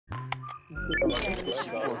Hi,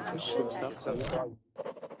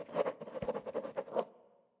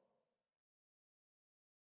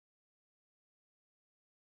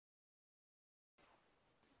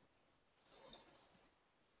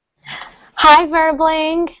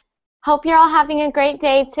 Verbling. Hope you're all having a great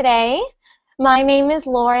day today. My name is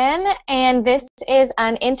Lauren, and this is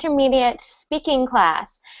an intermediate speaking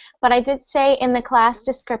class. But I did say in the class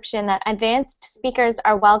description that advanced speakers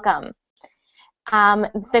are welcome.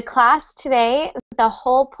 The class today, the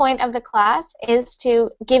whole point of the class is to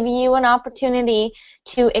give you an opportunity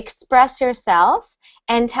to express yourself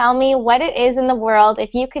and tell me what it is in the world.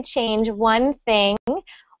 If you could change one thing,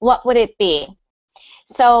 what would it be?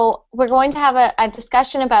 So we're going to have a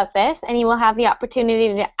discussion about this, and you will have the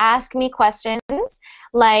opportunity to ask me questions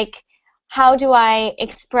like, how do I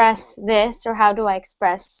express this, or how do I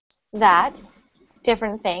express that,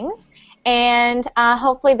 different things. And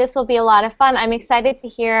hopefully this will be a lot of fun. I'm excited to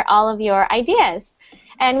hear all of your ideas.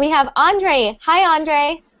 And we have Andre. Hi,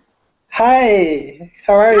 Andre. Hi,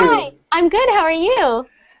 how are you? Hi, I'm good. How are you?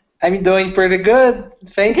 I'm doing pretty good.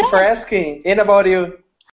 Thank you for asking. And about you?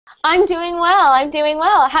 I'm doing well. I'm doing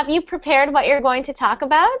well. Have you prepared what you're going to talk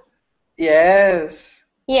about? Yes.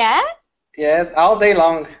 Yeah? Yes, all day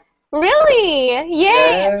long. Really? Yay!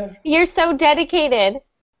 Yeah. You're so dedicated.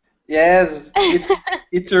 Yes,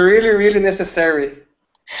 it's really, really necessary.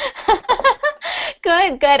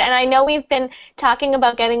 Good, good. And I know we've been talking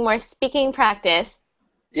about getting more speaking practice.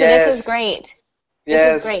 So Yes. this is great. Yes.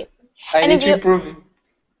 This is great. I need to improve.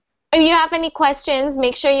 If you have any questions,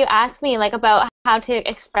 make sure you ask me, like, about how to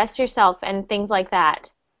express yourself and things like that.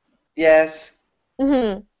 Yes.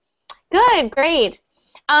 Mm-hmm. Good, great.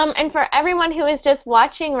 And for everyone who is just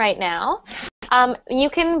watching right now, you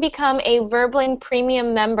can become a Verbling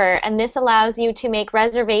Premium member, and this allows you to make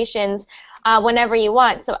reservations whenever you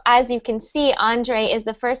want. So as you can see, Andre is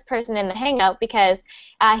the first person in the Hangout because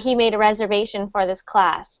he made a reservation for this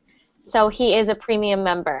class. So he is a premium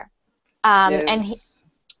member. Yes.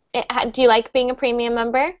 And do you like being a premium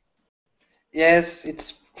member? Yes,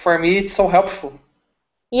 for me it's so helpful.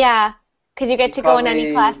 Yeah, because you get to go in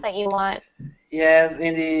any class that you want. Yes,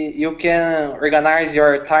 and you can organize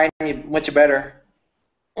your time much better.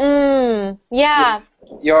 Yeah.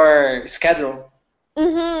 Your schedule.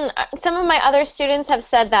 Some of my other students have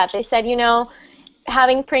said that. They said, you know,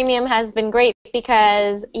 having premium has been great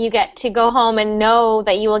because you get to go home and know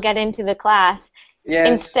that you will get into the class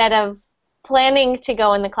instead of planning to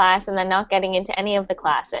go in the class and then not getting into any of the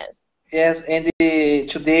classes. Yes, and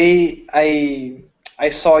today I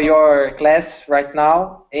saw your class right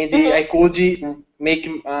now, and I could make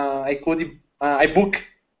I book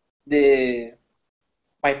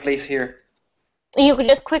my place here. You could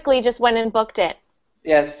just quickly went and booked it.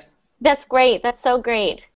 Yes. That's great. That's so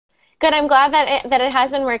great. Good. I'm glad that it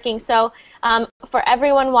has been working. So for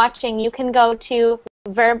everyone watching, you can go to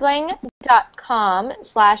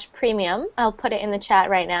verbling.com/premium. I'll put it in the chat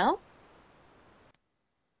right now.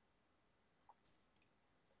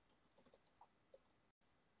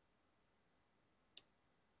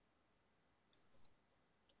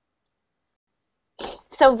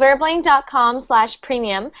 So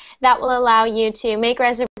verbling.com/premium, that will allow you to make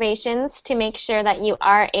reservations to make sure that you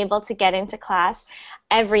are able to get into class,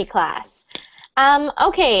 every class.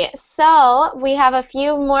 Okay, so we have a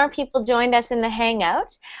few more people joined us in the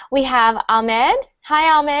Hangout. We have Ahmed.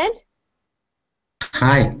 Hi, Ahmed.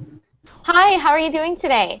 Hi. Hi, how are you doing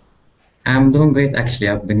today? I'm doing great, actually.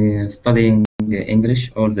 I've been studying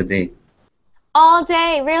English all the day. All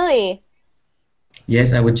day, really?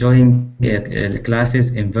 Yes, I would join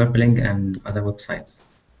classes in Verbling and other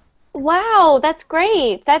websites. Wow, that's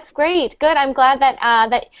great. That's great. Good. I'm glad that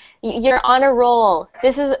that you're on a roll.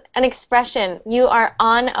 This is an expression. You are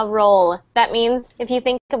on a roll. That means if you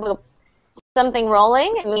think of something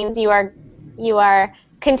rolling, it means you are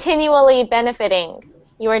continually benefiting.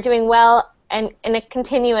 You are doing well and in a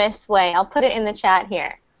continuous way. I'll put it in the chat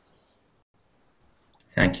here.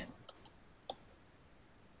 Thank you.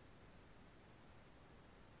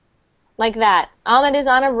 Like that. Ahmed is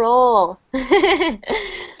on a roll.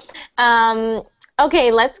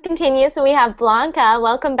 Okay, let's continue. So we have Blanca.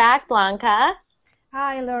 Welcome back, Blanca.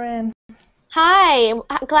 Hi, Lauren. Hi.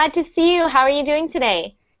 Glad to see you. How are you doing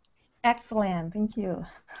today? Excellent. Thank you.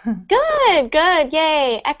 Good, good.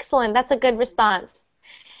 Yay. Excellent. That's a good response.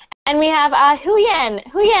 And we have Huyen.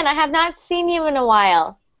 Huyen, I have not seen you in a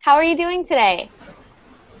while. How are you doing today?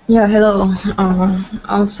 Yeah, hello.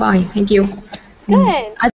 I'm fine, thank you.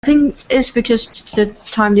 Good. I think it's because the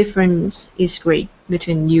time difference is great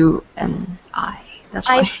between you and I. That's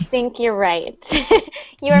why. I think you're right.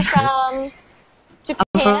 You're from Japan?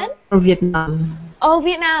 I'm from Vietnam. Oh,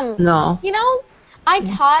 Vietnam. No. You know, I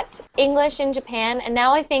taught English in Japan, and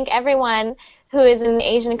now I think everyone who is in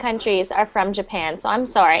Asian countries are from Japan, so I'm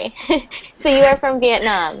sorry. So you are from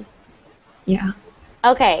Vietnam. Yeah.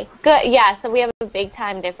 Okay, good. Yeah, so we have a big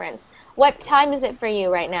time difference. What time is it for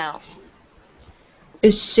you right now?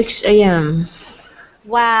 It's 6 a.m.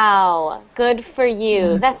 Wow, good for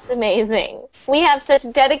you. That's amazing. We have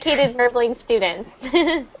such dedicated Verbling students.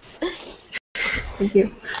 Thank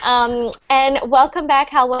you. And welcome back,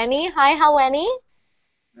 Halweni. Hi, Halweni.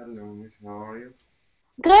 Hello, Miss. How are you?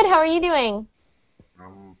 Good, how are you doing?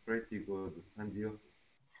 I'm pretty good. And you?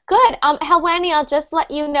 Good. Halweni, I'll just let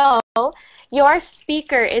you know, your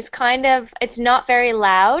speaker is kind of, it's not very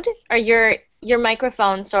loud, or your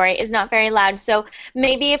microphone, sorry, is not very loud. So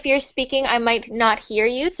maybe if you're speaking, I might not hear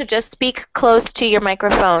you, so just speak close to your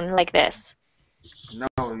microphone like this.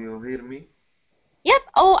 Now you hear me? Yep.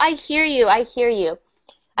 Oh, I hear you. I hear you.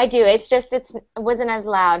 I do. It's just it wasn't as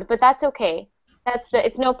loud, but that's okay.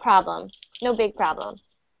 It's no problem. No big problem.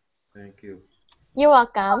 Thank you. You're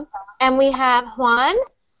welcome. And we have Juan.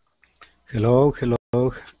 Hello,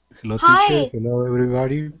 Hi. teacher. Hello,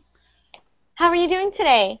 everybody. How are you doing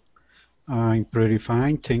today? I'm pretty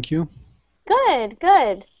fine, thank you. Good,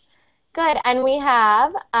 good, good. And we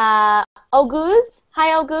have Oguz.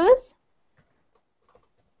 Hi, Oguz.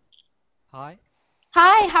 Hi,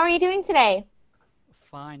 Hi, how are you doing today?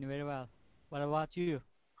 fine, very well. What about you?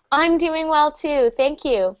 I'm doing well too. Thank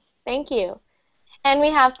you. Thank you. And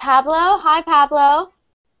we have Pablo. Hi, Pablo.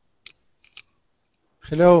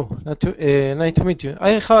 Hello, nice to meet you. I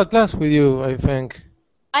have a class with you, I think.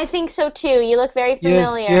 I think so too. You look very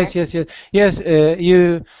familiar. Yes.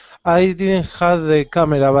 I didn't have the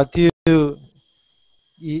camera, but it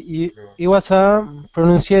was a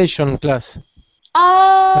pronunciation class.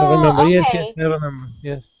 I Oh, remember. okay. Yes, I remember.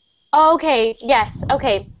 Yes. Okay, yes,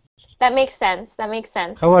 okay. That makes sense. That makes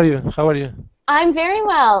sense. How are you? I'm very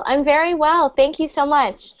well. I'm very well. Thank you so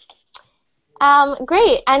much.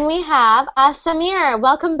 Great. And we have Samir.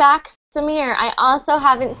 Welcome back, Samir. I also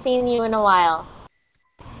haven't seen you in a while.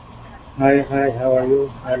 Hi, how are you?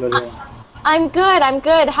 Hello. I'm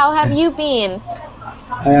good. How have you been?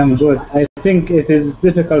 I am good. I think it is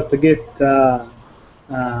difficult to get a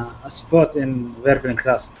spot in Verbal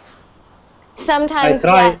class. Sometimes,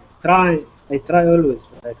 I yes. try always,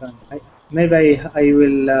 but I can't. Maybe I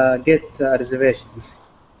will get a reservation.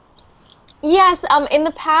 Yes, in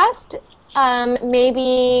the past,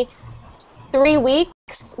 maybe 3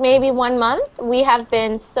 weeks, maybe 1 month, we have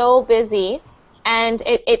been so busy, and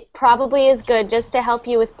it probably is good just to help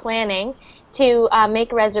you with planning to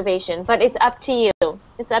make a reservation, but it's up to you.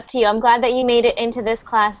 It's up to you. I'm glad that you made it into this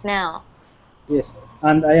class now. Yes,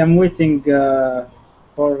 and I am waiting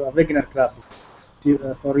for a beginner class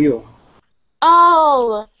for you.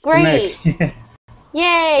 Oh, great.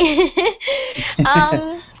 Yay.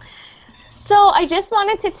 So I just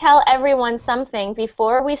wanted to tell everyone something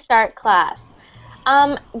before we start class.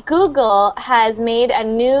 Google has made a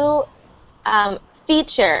new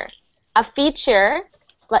feature. A feature,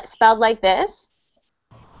 spelled like this.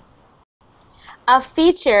 A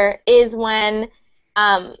feature is when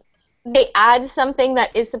they add something that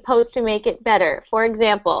is supposed to make it better. For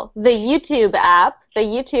example, the YouTube app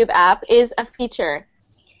is a feature.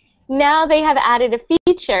 Now they have added a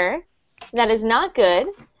feature that is not good,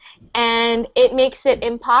 and it makes it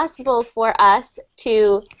impossible for us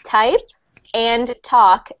to type and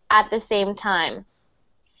talk at the same time.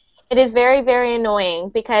 It is very, very annoying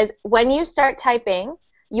because when you start typing,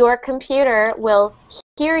 your computer will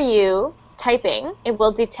hear you typing. It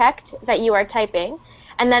will detect that you are typing,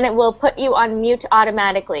 and then it will put you on mute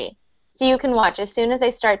automatically. So you can watch. As soon as I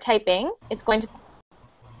start typing, it's going to...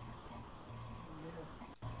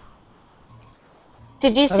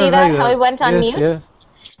 Did you see that, how I went on mute? Yes.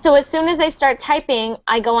 So as soon as I start typing,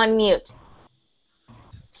 I go on mute.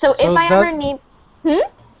 So if I ever need...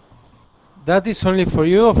 That is only for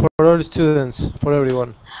you or for all students, for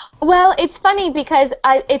everyone? Well, it's funny because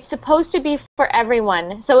it's supposed to be for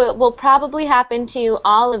everyone. So it will probably happen to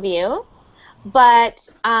all of you. But,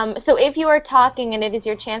 so if you are talking and it is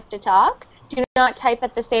your chance to talk, do not type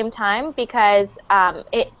at the same time because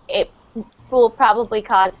it will probably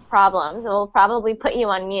cause problems. It will probably put you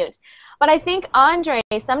on mute. But I think Andre,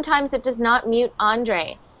 sometimes it does not mute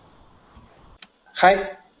Andre.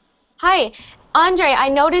 Hi. Hi. Andre, I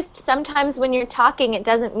noticed sometimes when you're talking, it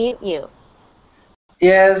doesn't mute you.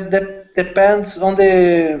 Yes, that depends on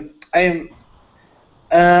the. I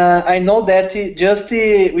know that just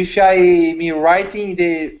if I me writing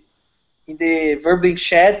in the verbal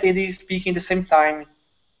chat and speaking at the same time.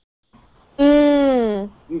 Mm.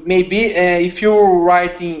 Maybe if you're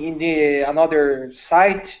writing in the another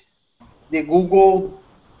site, the Google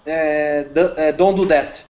don't do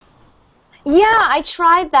that. Yeah, I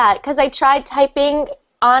tried that because I tried typing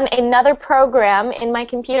on another program in my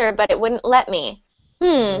computer, but it wouldn't let me.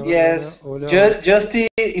 Yes, just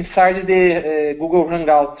inside the Google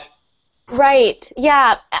Hangout. Right.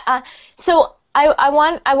 Yeah. So I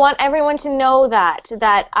want everyone to know that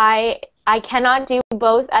I cannot do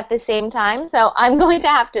both at the same time. So I'm going to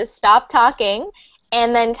have to stop talking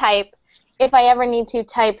and then type if I ever need to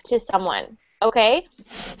type to someone. Okay?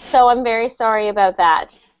 So I'm very sorry about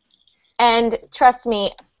that. And trust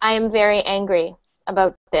me, I am very angry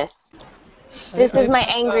about this. This is my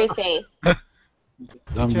angry face.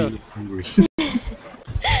 Don't be angry.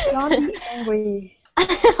 Don't be angry.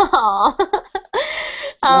 Aw.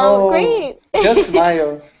 No, Great. just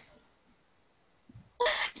smile.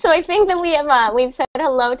 So I think that we've said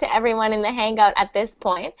hello to everyone in the Hangout at this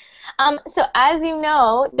point. So as you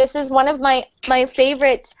know, this is one of my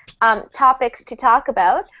favorite topics to talk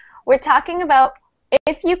about. We're talking about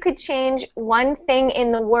if you could change one thing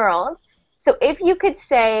in the world. So if you could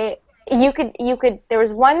say there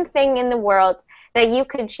was one thing in the world that you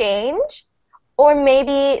could change, or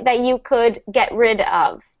maybe that you could get rid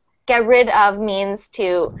of. Get rid of means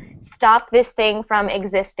to stop this thing from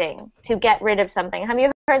existing, to get rid of something. Have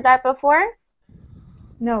you heard that before?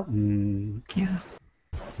 No. Yeah.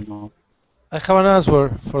 No. I have an answer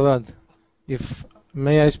for that. If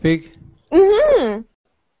may I speak? Mm-hmm.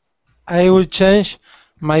 I will change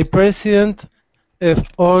my president of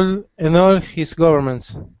all his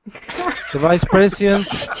governments. The vice president,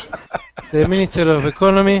 the minister of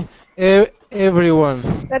economy, everyone.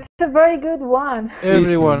 That's a very good one.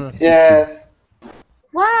 Everyone. Yes.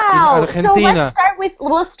 Wow. In So Argentina.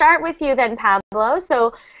 we'll start with you then, Pablo.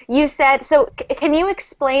 So you said, can you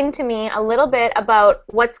explain to me a little bit about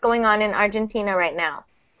what's going on in Argentina right now?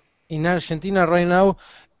 In Argentina right now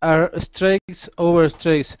are strikes over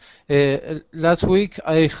strikes. Last week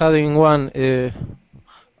I had in one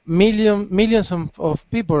millions of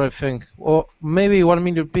people, I think, or maybe 1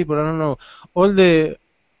 million people, I don't know. All the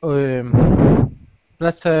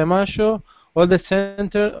Plaza de Mayo, all the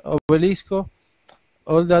center, Obelisco,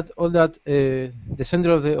 all that, the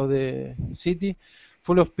center of the city,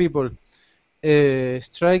 full of people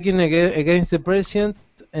striking against the president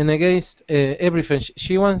and against everything.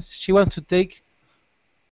 She wants to take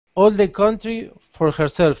all the country for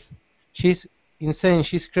herself. She's insane.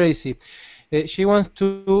 She's crazy. She wants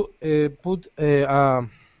to put a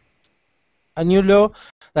new law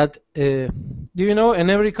that do you know in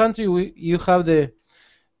every country you have the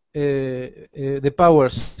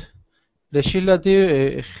powers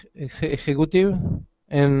legislative, executive,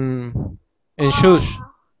 and judge.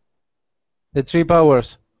 The three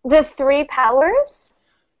powers. The three powers?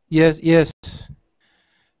 Yes.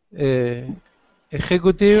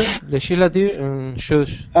 Executive, legislative, and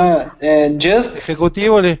judge. Just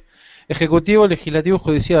Ejecutivo, legislativo,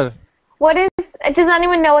 judicial. Does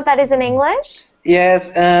anyone know what that is in English?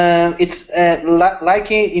 yes, it's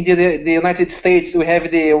like in the United States we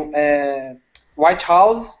have the White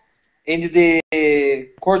House and the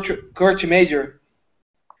court major.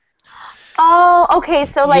 Oh, okay.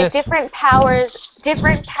 So like Yes. different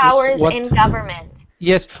powers What- in government.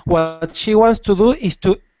 Yes, what she wants to do is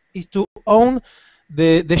to own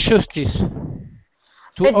the justice.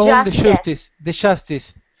 To The own justice. the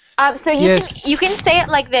justice. So Yes. you can say it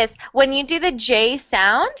like this. When you do the J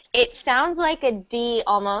sound, it sounds like a D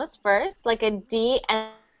almost first, like a D and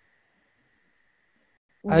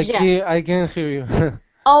J. I can't hear you.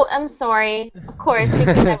 Oh, I'm sorry. Of course,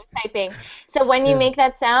 because I was typing. So when you make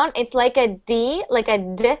that sound, it's like a D, like a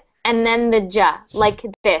D, and then the J, like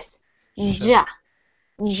this. J.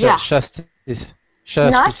 J. Justice.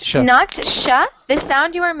 Not sh. The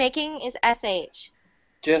sound you were making is SH.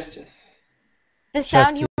 Justice. The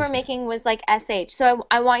sound you were Justice. making was like SH. So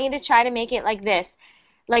I want you to try to make it like this.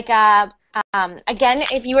 Like, again,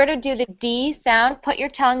 if you were to do the D sound, put your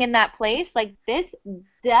tongue in that place, like this,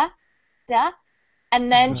 da, da,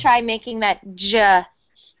 and then try making that J,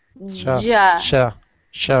 J, Sha.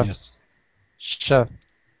 Yes. Sha.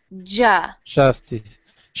 J. Justice.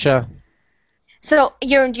 Sha. So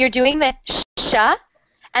you're doing the sh,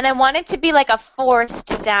 and I want it to be like a forced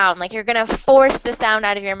sound, like you're gonna force the sound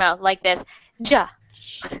out of your mouth, like this, J.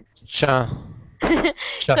 Sha.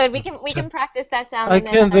 Good. We can practice that sound. I and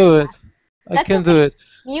then can do it. I That's can okay. do it.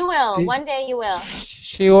 You will. One day you will.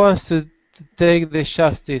 She wants to take the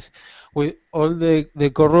justice with all the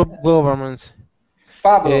corrupt governments.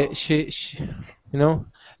 Pablo. She, you know.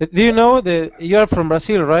 Do you know that you are from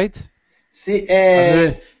Brazil, right? See,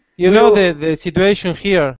 Andre? You Do know you- the situation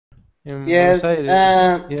here in Yes, Buenos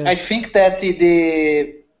Aires. Yeah. I think that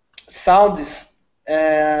the sounds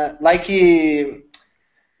like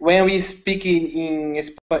when we speak in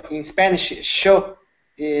Spanish, show,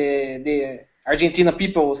 the Argentina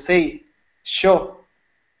people will say show.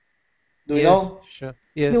 Do you Yes, know? sure.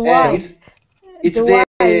 Yes. The why? It's The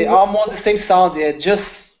why? almost the same sound.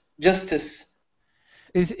 Justice.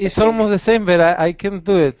 It's almost the same, but I can't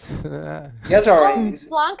do it. Yes, Oh, alright.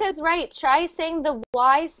 Blanca's right. Try saying the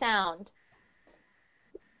Y sound.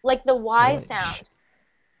 Like the Y sound.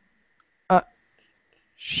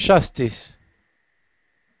 Justice.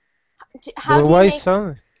 How The do you Y make...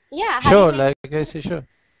 sound? Yeah, how do you Sure, make... like I say, sure.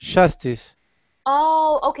 Justice.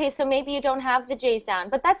 Oh, okay, so maybe you don't have the J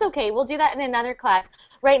sound, but that's okay. We'll do that in another class.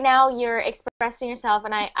 Right now, you're expressing yourself,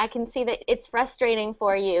 and I can see that it's frustrating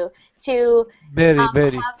for you to Very,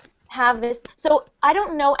 very. have this. So I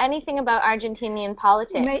don't know anything about Argentinian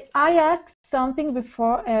politics. May I ask something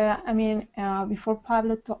before? Before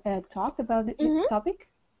Pablo talked about this topic.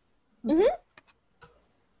 Mm-hmm.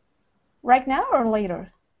 Right now or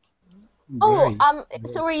later? Oh,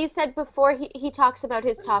 so where you said before he talks about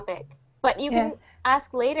his topic, but you can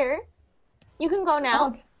ask later. You can go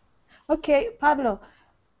now. Okay, Pablo.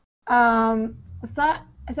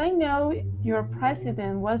 As I know, your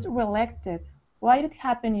president was reelected. Why did it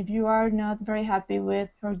happen if you are not very happy with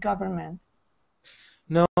your government?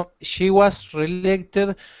 No, she was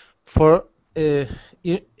reelected for the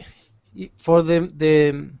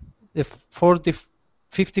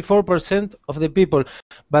 54% of the people,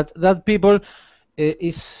 but that people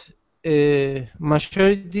is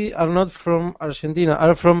majority are not from Argentina,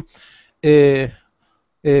 are from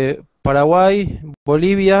Paraguay,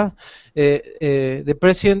 Bolivia. The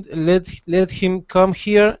president let him come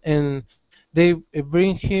here, and they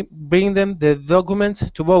bring them the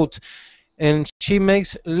documents to vote, and she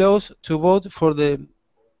makes laws to vote for the.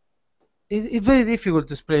 It's very difficult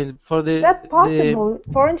to explain for the. Is that possible?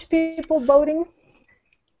 Foreign people voting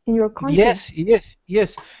in your country? Yes,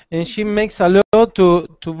 and she makes a law to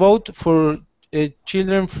vote for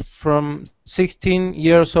children from 16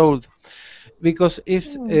 years old, because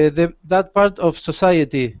if that part of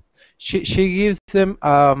society, she gives them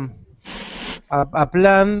a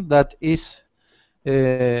plan that is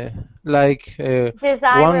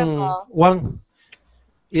desirable.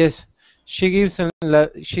 Yes, she gives them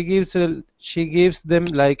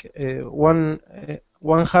like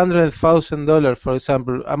 $100,000, for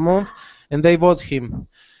example, a month, and they vote him.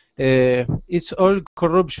 It's all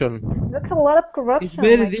corruption. That's a lot of corruption. It's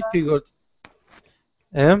very difficult.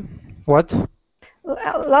 What?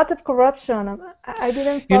 A lot of corruption. I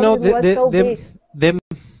didn't You know, it was so big.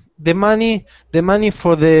 the money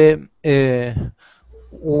for the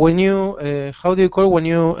when you how do you call when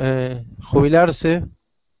you jubilarse,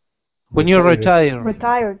 when you retire.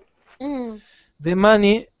 Retired. The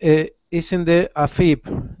money is in the AFIP.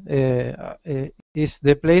 Is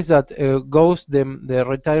the place that goes the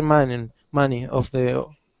retirement money of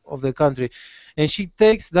the country, and she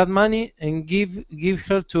takes that money and give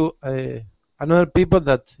her to another people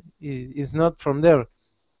that is not from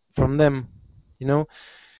them, you know.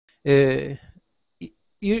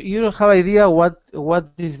 You don't have idea what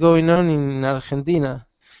is going on in Argentina.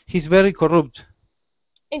 He's very corrupt.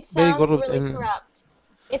 It Very sounds corrupt, really and corrupt.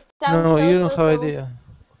 It sounds no, so, you don't so, have so... idea.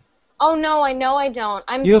 Oh no, I know I don't.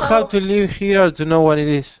 You have to live here to know what it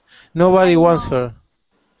is. Nobody wants her.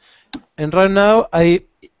 And right now, I'm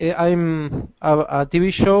a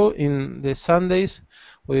TV show in the Sundays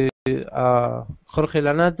with Jorge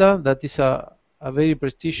Lanata, that is a very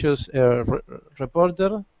prestigious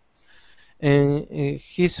reporter, and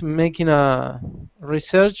he's making a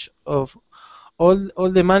research of all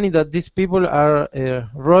the money that these people are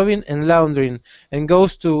robbing and laundering, and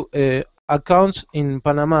goes to accounts in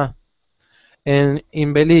Panama and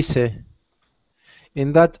in Belize,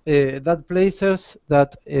 in that places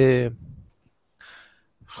that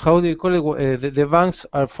how do you call it? The banks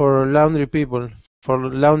are for laundry people, for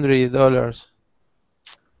laundry dollars.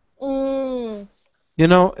 You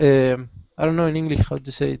know, I don't know in English how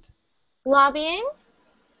to say it. Lobbying?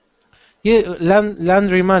 Yeah,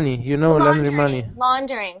 laundry money. You know, laundry money.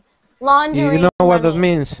 Laundering. You know what that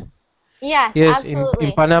means? Yes, yes.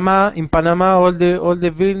 absolutely. In Panama, all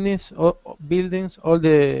the buildings,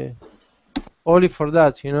 only for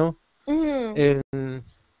that, you know.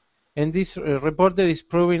 And this reporter is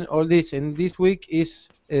proving all this. And this week is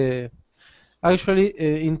actually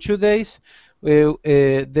in 2 days,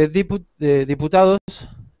 the diputados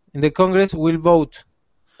in the Congress will vote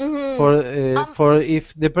for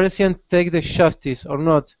if the president take the justice or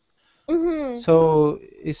not. Mm-hmm. So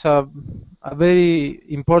it's a very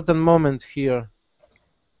important moment here.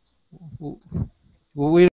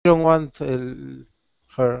 We don't want her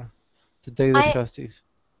to take the justice.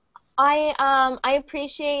 I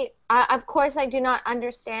appreciate, of course I do not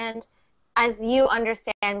understand as you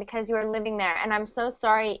understand because you are living there, and I'm so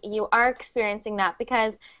sorry you are experiencing that,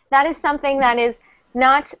 because that is something that is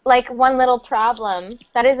not like one little problem.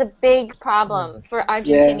 That is a big problem for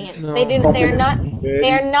Argentinians. Yes.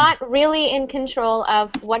 They are not really in control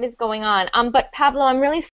of what is going on. But Pablo, I'm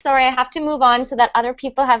really sorry. I have to move on so that other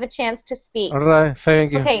people have a chance to speak. All right,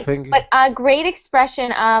 thank you. Okay, Thank you. but a great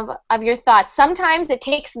expression of your thoughts. Sometimes it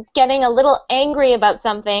takes getting a little angry about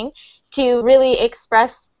something to really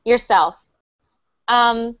express yourself.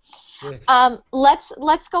 Yes.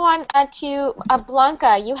 Let's go on to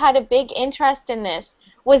Blanca. You had a big interest in this.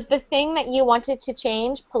 Was the thing that you wanted to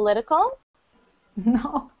change political?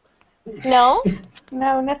 No. No?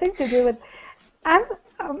 No, nothing to do with. I'm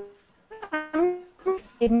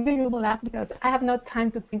maybe you will laugh because I have no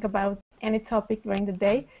time to think about any topic during the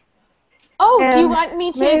day. Oh, And do you want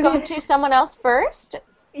me to go to someone else first?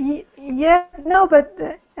 Yes, no,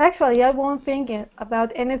 but actually I won't think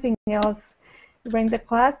about anything else during the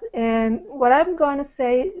class. And what I'm going to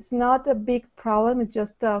say is not a big problem. It's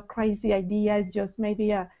just a crazy idea. It's just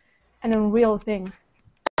maybe an unreal thing.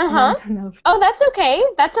 Uh-huh. Oh, that's okay.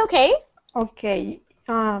 That's okay. Okay.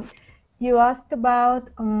 You asked about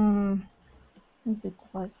what's the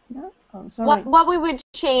question? Oh, sorry. What we would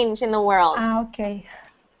change in the world? Okay.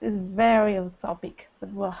 This is very off topic,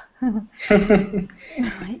 but well.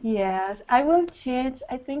 Yes, I will change.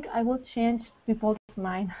 I think I will change people's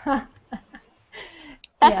mind.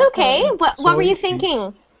 That's Yeah, okay. sorry. What were you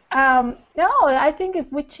thinking? No, I think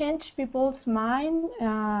if we change people's mind,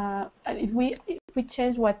 if we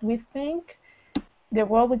change what we think, the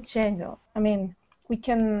world would change. I mean, we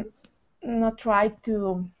can not try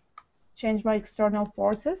to change by external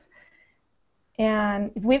forces.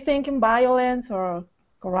 And if we think in violence or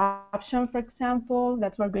corruption, for example,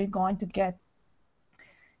 that's what we're going to get.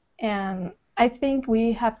 And I think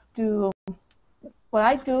we have to, what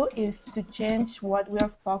I do is to change what we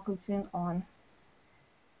are focusing on.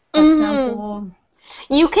 For example,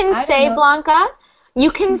 you can say, Blanca,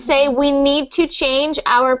 you can say we need to change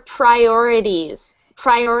our priorities.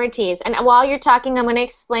 And while you're talking, I'm going to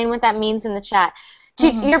explain what that means in the chat.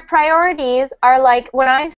 Your priorities are like, when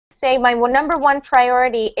I say my number one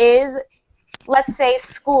priority is, let's say,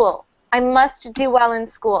 school. I must do well in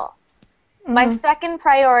school. My second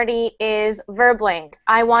priority is Verbling.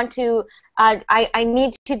 I want to, I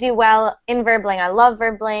need to do well in Verbling. I love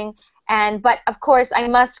Verbling. But of course, I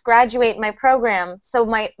must graduate my program. So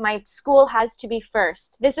my school has to be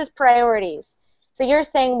first. This is priorities. So you're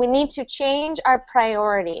saying we need to change our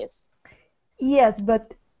priorities. Yes,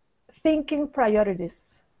 but thinking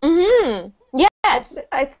priorities. Yes.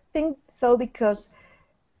 I think so because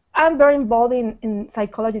I'm very involved in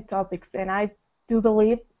psychology topics, and I do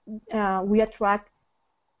believe we attract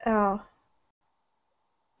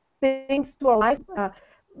things to our life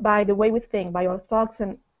by the way we think, by our thoughts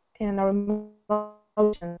and our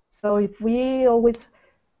emotions. So if we always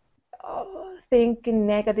think in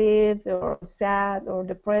negative or sad or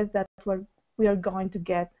depressed, that's what we are going to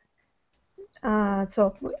get.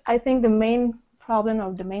 So I think the main problem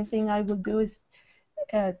or the main thing I will do is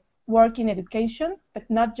work in education, but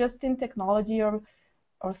not just in technology or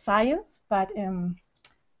science, but in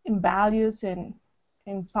values and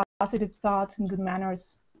in positive thoughts and good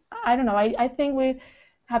manners. I don't know. I think we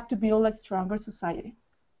have to build a stronger society.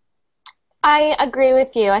 I agree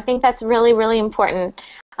with you. I think that's really, really important.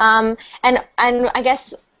 And I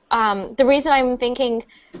guess the reason I'm thinking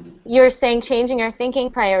you're saying changing our thinking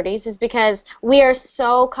priorities is because we are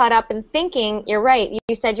so caught up in thinking. You're right.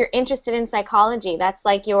 You said you're interested in psychology. That's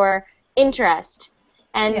like your interest.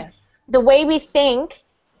 And the way we think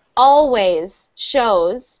always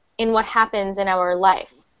shows in what happens in our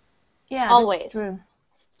life. Yeah, always. That's true.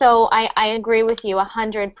 So I agree with you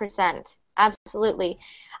 100%. Absolutely.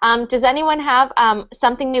 Does anyone have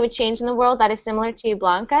something they would change in the world that is similar to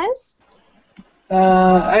Blanca's?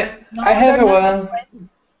 I have one.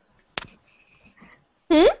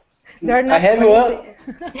 They're not I have one.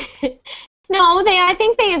 No, I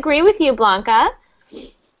think they agree with you, Blanca.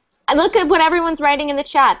 And look at what everyone's writing in the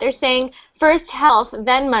chat. They're saying first health,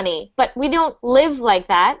 then money. But we don't live like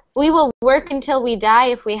that. We will work until we die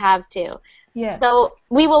if we have to. Yes. So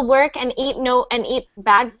we will work and eat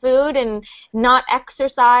bad food and not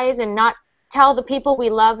exercise and not tell the people we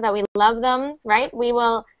love that we love them, right? We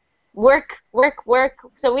will work.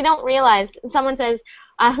 So we don't realize. Someone says,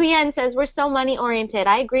 Huyen says, we're so money oriented.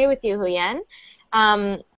 I agree with you, Huyen.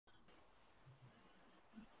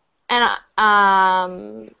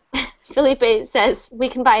 And Felipe says, we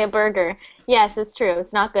can buy a burger. Yes, it's true.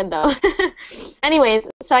 It's not good, though. Anyways,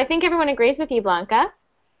 so I think everyone agrees with you, Blanca.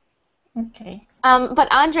 Okay. But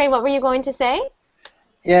Andre, what were you going to say?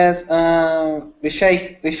 Yes, if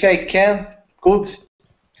I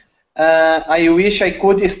I wish I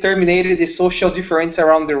could exterminate the social difference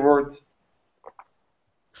around the world.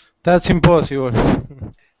 That's impossible.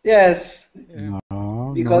 Yes.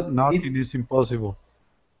 No, Because nothing is impossible.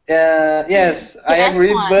 Yes, I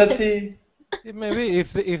agree, one. but Maybe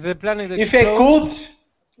if the planet if I explodes,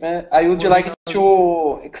 could, I would like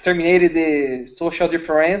to exterminate the social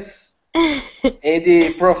difference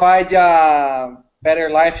and provide a better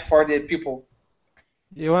life for the people.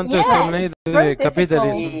 you want to Yes, exterminate very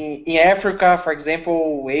capitalism. In Africa, for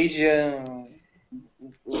example, Asia,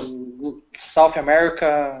 South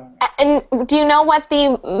America. And do you know what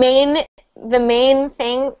the main,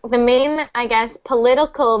 I guess,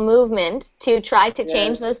 political movement to try to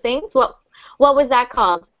change Yes. those things? What was that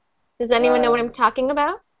called? Does anyone know what I'm talking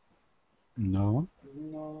about? No.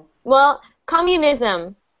 Well,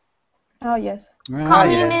 communism. Oh, yes.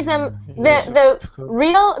 Communism. The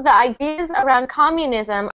ideas around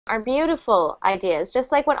communism are beautiful ideas,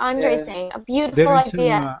 just like what Andre's Yes. saying. A beautiful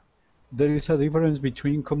idea. There is a difference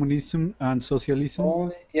between communism and socialism.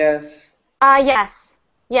 Only, yes.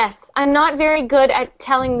 Yes. I'm not very good at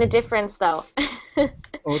telling the difference, though.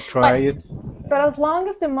 Or try it. But as long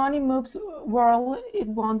as the money moves world, it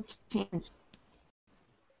won't change.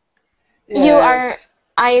 You are. Yes.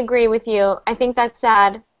 I agree with you. I think that's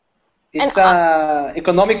sad. It's And,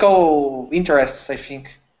 economical interests, I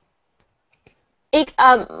think.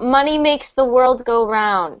 Money makes the world go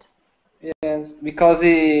round. Yes, because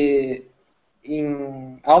in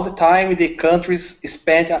all the time the countries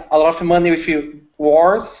spend a lot of money with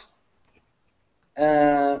wars,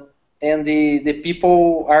 and the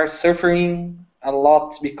people are suffering a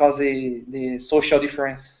lot because the social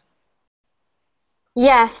difference.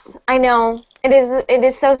 Yes, I know. It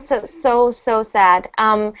is so sad.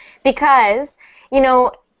 Because, you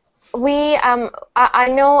know,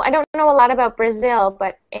 I don't know a lot about Brazil,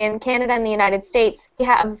 but in Canada and the United States, you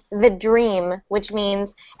have the dream, which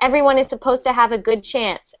means everyone is supposed to have a good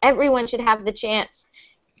chance. Everyone should have the chance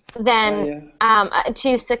then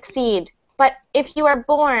to succeed. But if you are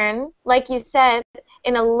born, like you said,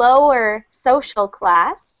 in a lower social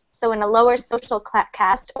class, so in a lower social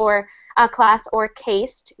caste or a class or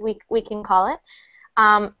caste, we can call it,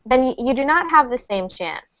 then you do not have the same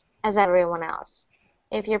chance as everyone else.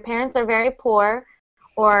 If your parents are very poor,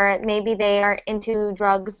 or maybe they are into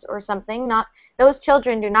drugs or something, those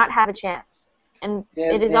children do not have a chance. And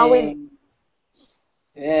it is always...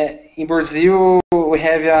 In Brazil, we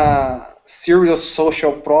have serious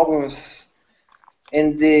social problems,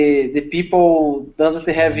 and the people doesn't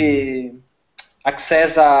have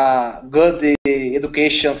access a good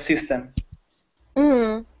education system.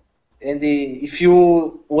 Mm. And if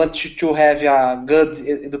you want to have a good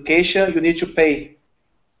education, you need to pay.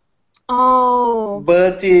 Oh.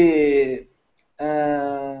 But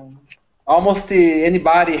almost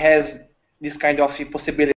anybody has this kind of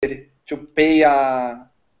possibility to pay a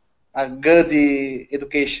good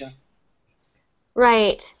education.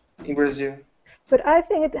 Right. In Brazil. But I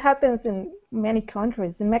think it happens in many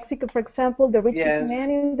countries. In Mexico, for example, the richest man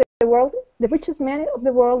in the world, the richest man of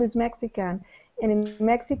the world is Mexican, and in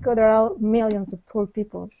Mexico there are millions of poor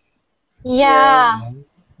people. Yeah.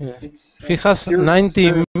 Yes. He has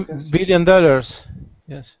 $90 billion.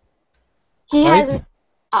 Yes. He Right? has.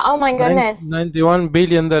 Oh my goodness. $91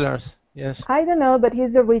 billion. Yes. I don't know, but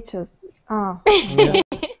he's the richest. Yeah.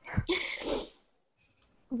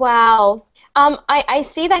 Wow. I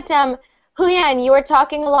see that Huyan, you were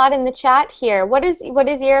talking a lot in the chat here. What is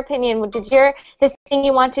your opinion? Did the thing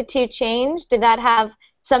you wanted to change, did that have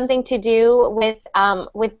something to do with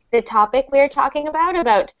the topic we were talking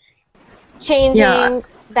about changing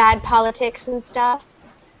bad politics and stuff?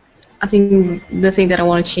 I think the thing that I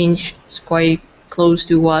want to change is quite close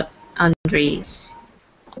to what Andres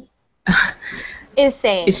is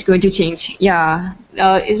saying. It's going to change. Yeah,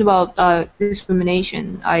 it's about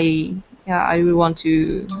discrimination. I really want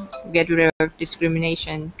to get rid of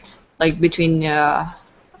discrimination, like between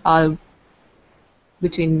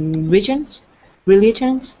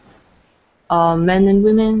religions, men and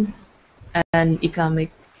women, and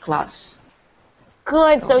economic class.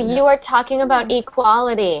 Good. So you are talking about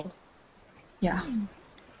equality. Yeah.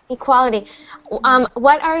 Equality.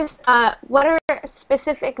 What are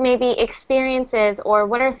specific maybe experiences, or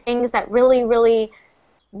what are things that really, really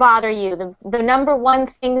bother you? The number one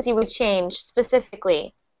things you would change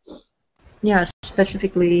specifically. Yeah,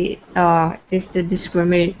 specifically is the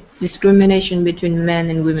discrimination between men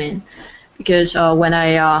and women, because when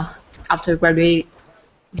I after graduating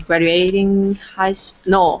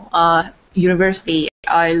university,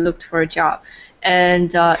 I looked for a job,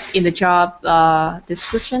 and in the job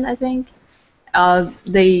description, I think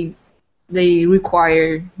they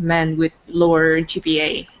require men with lower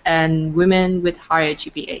GPA and women with higher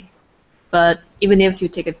GPA. But even if you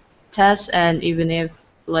take a test, and even if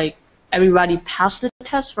like everybody passed the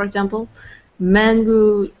test, for example, men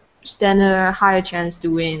will stand a higher chance to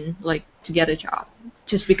win, like to get a job,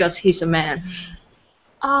 just because he's a man.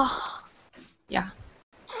 Oh, Yeah.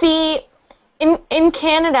 see, in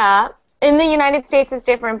Canada, in the United States it's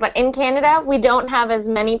different, but in Canada we don't have as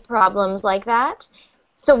many problems like that.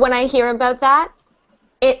 So when I hear about that,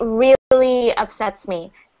 it really upsets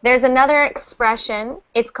me. There's another expression.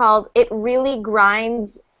 It's called "it really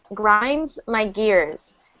grinds my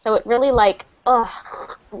gears." So it really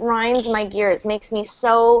grinds my gears, makes me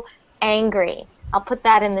so angry. I'll put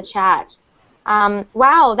that in the chat.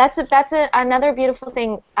 Wow, that's another beautiful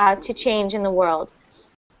thing to change in the world.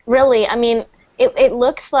 Really, I mean, it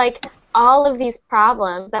looks like all of these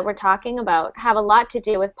problems that we're talking about have a lot to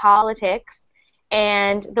do with politics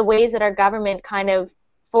and the ways that our government kind of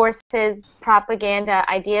forces propaganda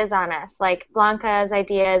ideas on us. Like Blanca's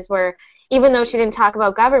ideas were, even though she didn't talk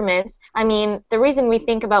about governments, I mean, the reason we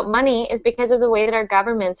think about money is because of the way that our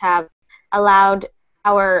governments have allowed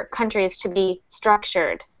our countries to be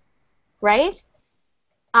structured, right?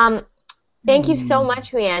 Thank you so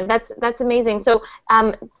much, Huyen. That's amazing. So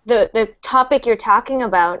the topic you're talking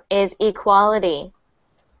about is equality.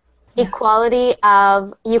 Yeah. Equality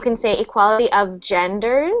of, you can say equality of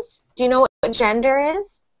genders. Do you know what gender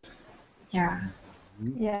is? Yeah.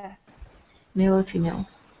 Yes. Male or female.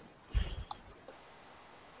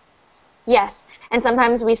 Yes, and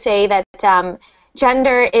sometimes we say that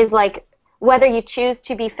gender is like whether you choose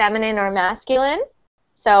to be feminine or masculine.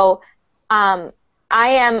 So I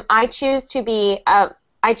choose to be a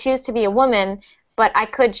woman, but I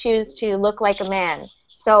could choose to look like a man.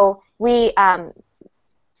 So we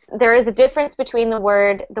there is a difference between the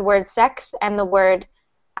word sex and the word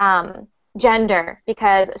gender,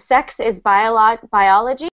 because sex is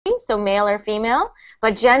biology, so male or female,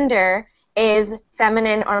 but gender is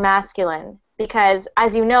feminine or masculine, because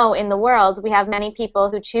as you know, in the world we have many people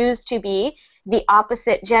who choose to be the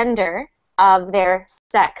opposite gender of their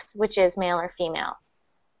sex, which is male or female.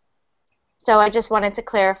 So I just wanted to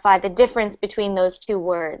clarify the difference between those two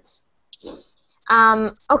words.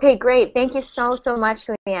 Okay, great. Thank you so much,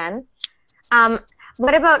 Huyen.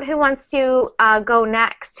 What about who wants to go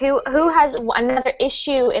next? Who has another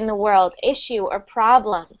issue in the world, issue or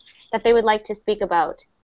problem that they would like to speak about?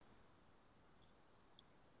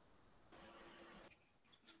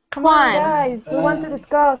 Come on, guys. We want to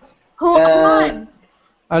discuss. Juan.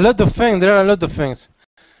 A lot of things. There are a lot of things.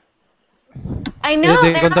 I know.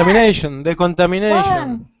 The contamination. The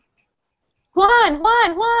contamination. Juan.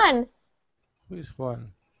 Who is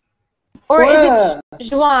Juan? Or is it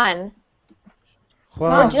Juan?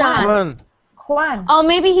 Juan. Or John? Juan. Oh,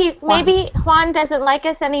 maybe Juan doesn't like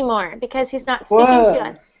us anymore because he's not speaking to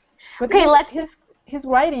us. But okay, he's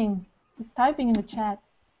writing. He's typing in the chat.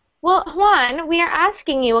 Well, Juan, we are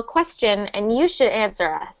asking you a question, and you should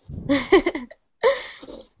answer us.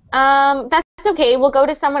 That's okay. We'll go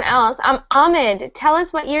to someone else. Ahmed, tell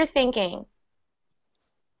us what you're thinking.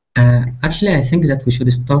 Actually, I think that we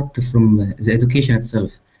should start from the education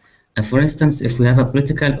itself. For instance, if we have a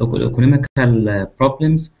political or economical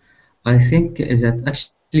problems, I think that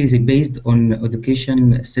actually is based on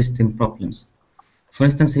education system problems. For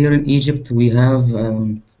instance, here in Egypt, we have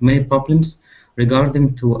many problems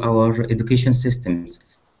regarding to our education systems.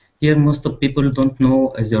 Here, most of people don't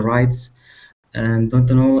know their rights and don't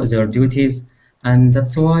know their duties, and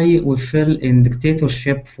that's why we fell in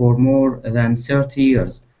dictatorship for more than 30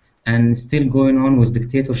 years and still going on with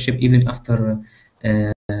dictatorship even after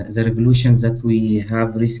the revolutions that we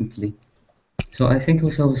have recently. So I think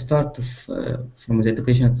we shall start from the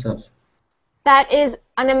education itself. That is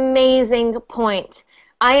an amazing point.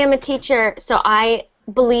 I am a teacher, so I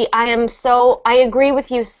agree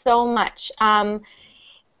with you so much.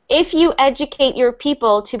 If you educate your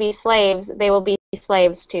people to be slaves, they will be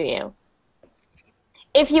slaves to you.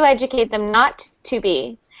 If you educate them not to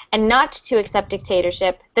be and not to accept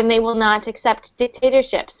dictatorship, then they will not accept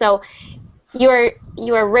dictatorship. So you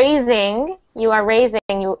are raising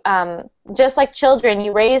just like children.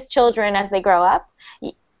 You raise children as they grow up.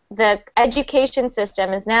 The education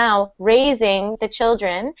system is now raising the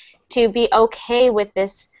children to be okay with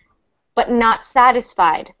this, but not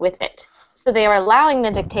satisfied with it. so they are allowing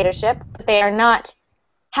the dictatorship, but they are not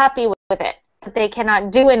happy with it, but they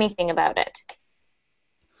cannot do anything about it.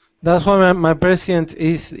 That's what my president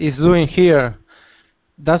is doing here.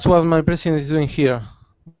 That's what my president is doing here.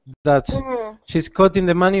 That she's cutting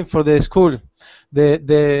the money for the school.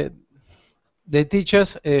 The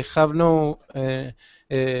teachers have no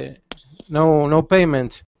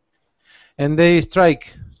payment, and they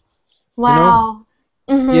strike. Wow.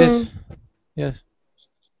 You know? Yes.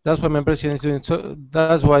 That's what my president is doing. So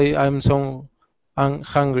that's why I'm so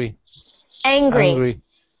hungry. Angry.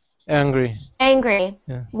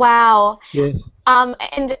 Yeah. Wow. Yes.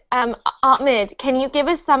 And Ahmed, can you give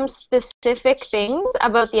us some specific things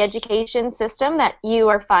about the education system that you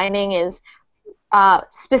are finding is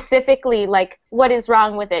specifically, like, what is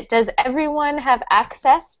wrong with it? Does everyone have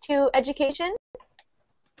access to education?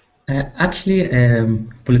 Actually,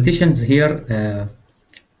 politicians here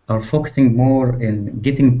are focusing more in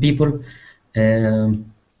getting people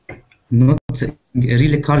not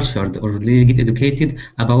really cultured or really get educated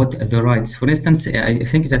about their rights. For instance, I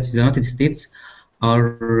think that the United States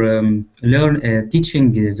are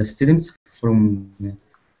teaching the students from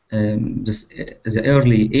the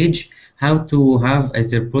early age how to have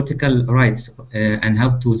their political rights and how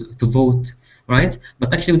to vote, right?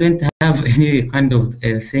 But actually, we don't have any kind of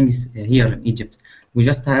things here in Egypt. We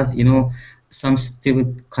just have, you know, some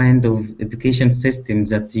stupid kind of education system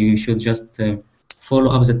that you should just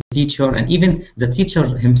follow up the teacher, and even the teacher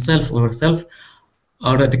himself or herself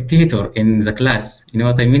are a dictator in the class. You know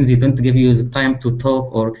what I mean? They don't give you the time to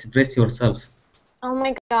talk or express yourself. Oh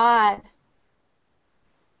my God.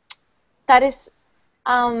 That is,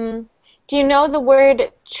 do you know the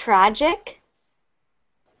word tragic?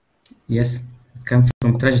 Yes, it comes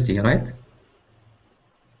from tragedy, right?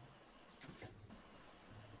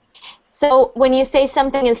 So when you say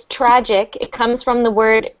something is tragic, it comes from the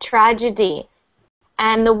word tragedy.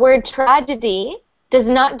 And the word tragedy does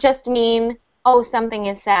not just mean, oh, something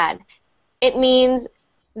is sad. It means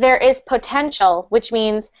there is potential, which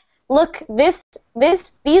means, look, these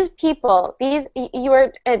people, these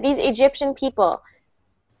Egyptian people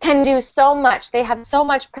can do so much. They have so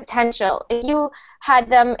much potential. If you had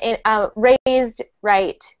them raised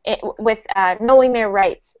right, with knowing their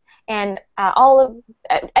rights and all of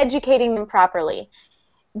educating them properly,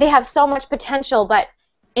 they have so much potential, but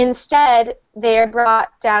instead, they are brought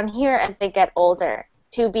down here as they get older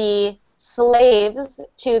to be slaves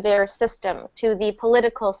to their system, to the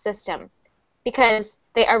political system, because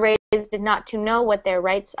they are raised not to know what their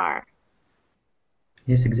rights are.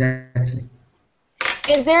 Yes, exactly.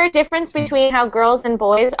 Is there a difference between how girls and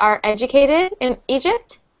boys are educated in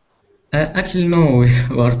Egypt? Actually, no,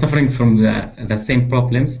 we are suffering from the same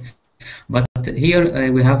problems, but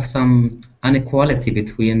here we have some inequality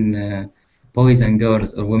between boys and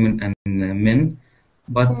girls, or women and men,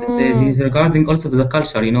 but this is regarding also to the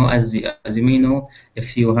culture. You know, as you may know,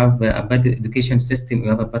 if you have a bad education system, you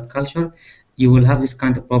have a bad culture, you will have this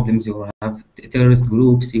kind of problems. You will have terrorist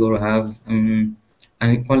groups, you will have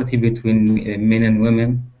inequality between men and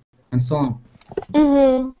women, and so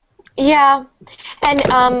on. Yeah, and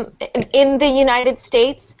in the United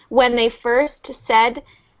States, when they first said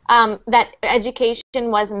that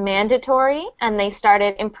education was mandatory and they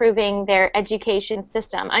started improving their education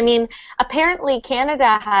system. I mean, apparently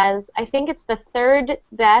Canada has, I think it's the third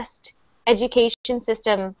best education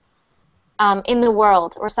system in the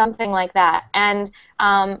world, or something like that. And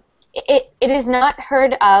it is not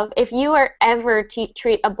heard of, if you are ever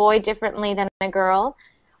treat a boy differently than a girl,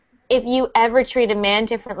 if you ever treat a man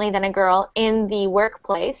differently than a girl in the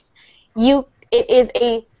workplace, it is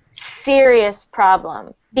a serious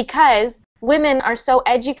problem, because women are so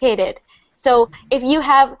educated. So if you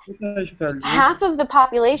have half of the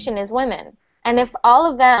population is women, and if all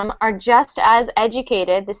of them are just as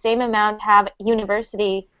educated, the same amount have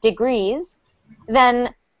university degrees,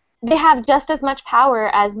 then they have just as much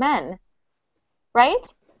power as men,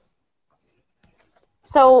 right?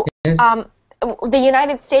 So yes. The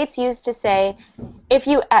United States used to say, if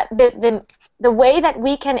you the way that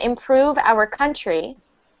we can improve our country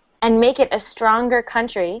and make it a stronger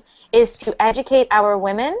country is to educate our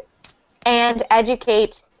women and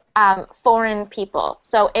educate foreign people.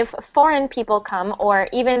 So if foreign people come, or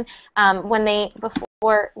even when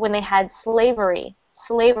they had slavery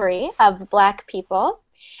of black people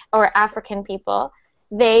or African people,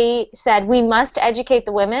 they said we must educate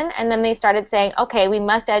the women, and then they started saying, okay, we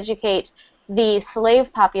must educate the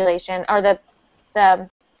slave population, or the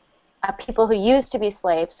people who used to be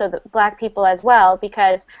slaves, so the black people as well,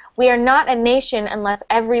 because we are not a nation unless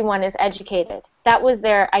everyone is educated. That was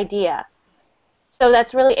their idea. So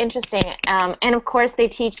that's really interesting. And of course, they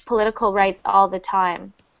teach political rights all the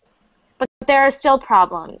time. But there are still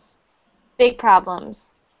problems, big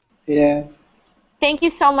problems. Yeah. Thank you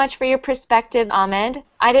so much for your perspective, Ahmed.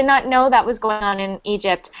 I did not know that was going on in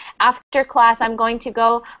Egypt. After class, I'm going to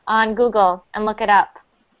go on Google and look it up.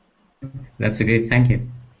 That's great. Thank you.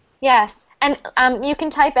 Yes, and you can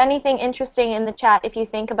type anything interesting in the chat if you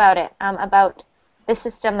think about it, about the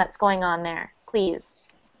system that's going on there, please.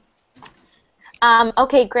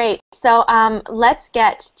 Okay, great. So let's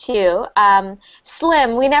get to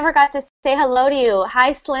Slim. We never got to say hello to you.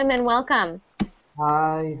 Hi, Slim, and welcome.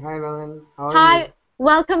 Hi, Lauren. How are Hi, you?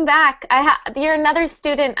 welcome back. You're another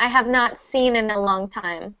student I have not seen in a long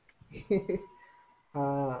time.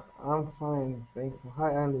 I'm fine, thank you.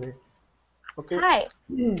 Hi, Andre. Okay. Hi.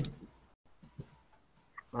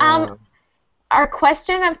 Uh, Our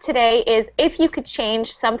question of today is, if you could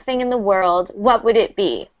change something in the world, what would it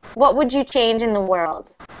be? What would you change in the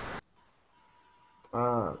world?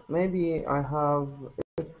 Maybe I have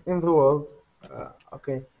in the world.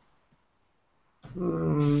 Okay.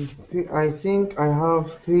 I think I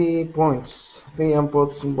have 3 points, 3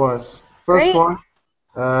 important points. First Great. one,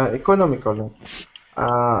 economically.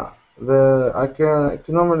 The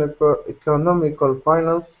economical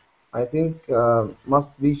finance, I think,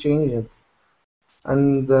 must be changed,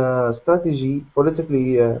 and strategy,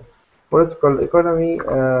 political economy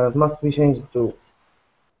must be changed too.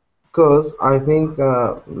 Because I think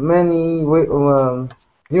many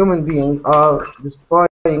human beings are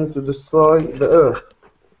trying to destroy the earth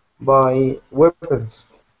by weapons,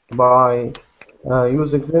 by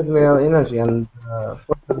using nuclear energy and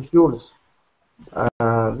fossil fuels.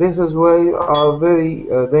 This is why are very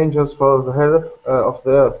dangerous for the health of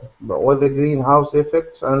the earth, but with the greenhouse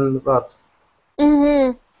effects and that.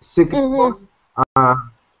 Second point,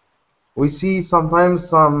 we see sometimes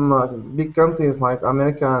some big countries like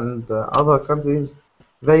America and other countries,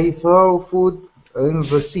 they throw food in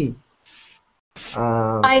the sea,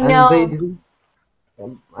 I know.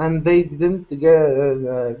 and they didn't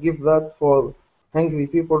give that for hungry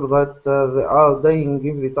people that they are dying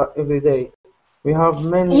every day. We have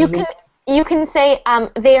many. You can say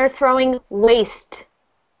they are throwing waste.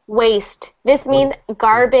 Waste. This means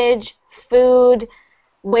garbage, food,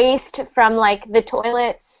 waste from like the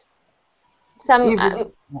toilets.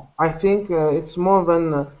 I think it's more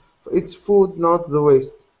than it's food, not the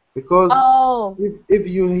waste. Because if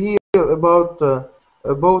you hear about a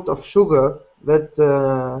boat of sugar that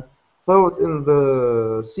throw it in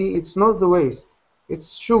the sea, it's not the waste.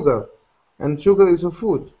 It's sugar, and sugar is a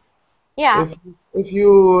food. Yeah. If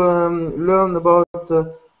you learn about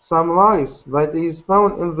some rice that is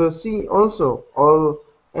thrown in the sea also, or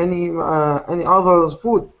any other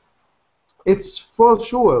food, it's for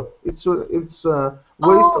sure. It's waste of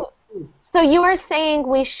food. So you are saying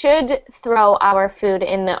we should throw our food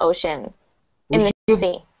in the ocean, in the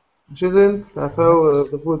sea? Shouldn't throw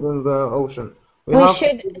the food in the ocean. We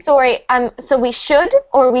should. Sorry. So we should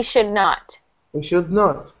or we should not? We should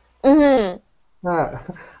not.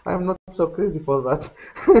 I'm not so crazy for that.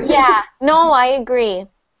 Yeah. No, I agree.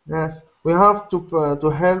 Yes, we have to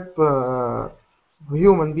help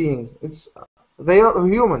human being. They are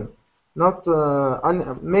human, not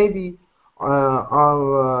maybe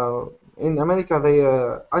in America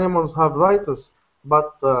the animals have rights,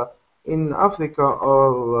 but in Africa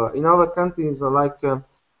or in other countries like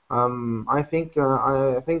I think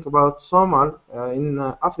about Somal in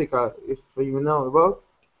Africa, if you know about.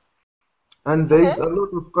 And there is a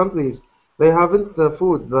lot of countries they haven't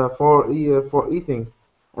food for eating,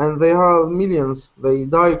 and they are millions. They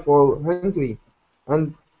die for hungry,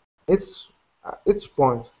 and it's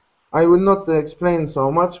point. I will not explain so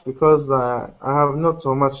much because I have not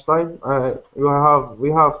so much time. We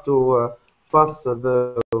have to pass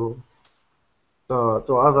to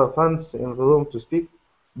other fans in the room to speak.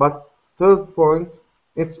 But third point,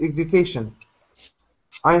 it's education.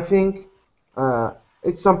 I think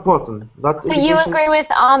it's important that. So you agree with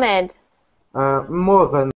Ahmed? More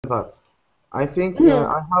than that, I think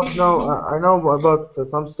I know about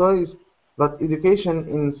some stories that education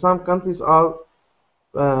in some countries are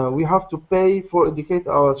we have to pay for educate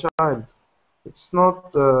our child. It's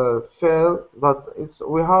not fair that it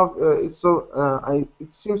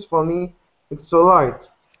seems for me it's a right.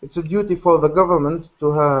 It's a duty for the government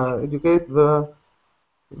to educate the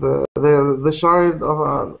child of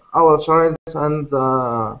our child and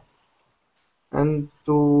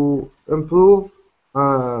to improve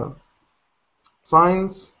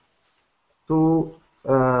science to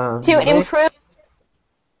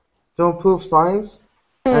improve science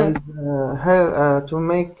and to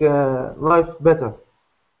make life better.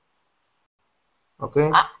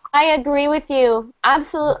 Okay? I agree with you.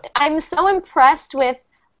 Absolutely. I'm so impressed with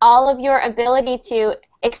all of your ability to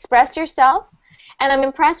express yourself, and I'm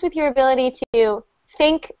impressed with your ability to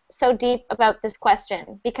think so deep about this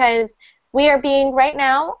question, because right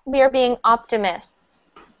now, we are being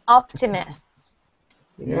optimists. Optimists.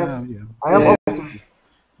 Yes, Yeah. I am Yes. optimistic.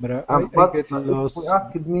 But But I get if you lost.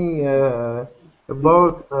 asked me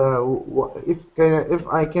about if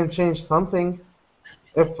I can change something,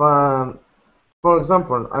 if for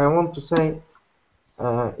example I want to say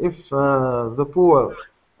if the poor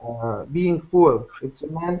being poor it's a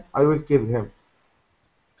man, I will kill him.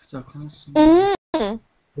 Mm,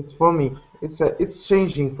 It's for me. It's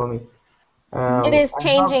changing for me. it is I have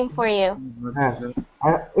changing for you. yes.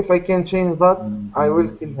 If I can change that, I will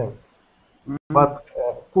kill him. But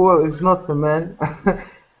poor is not a man,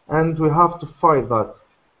 and we have to fight that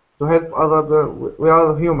to help other. We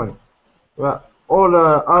are human. We are,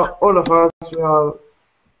 all of us. We are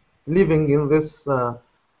living in this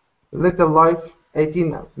little life.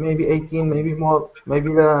 18, maybe more,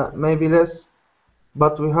 maybe less.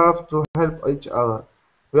 But we have to help each other.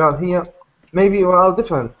 We are here. Maybe we are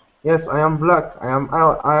different. Yes, I am black.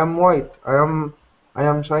 I am white. I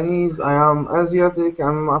am Chinese. I am Asiatic. I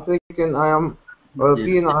am African. I am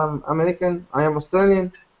European. I am American. I am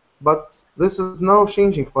Australian. But this is no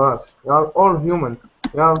changing for us. We are all human.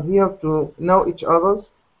 We are here to know each other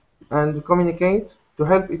and communicate to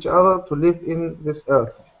help each other to live in this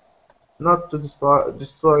earth, not to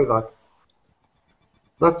destroy that.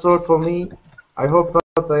 That's all for me. I hope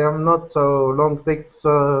that I am not take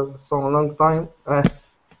so long time.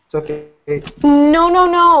 It's okay.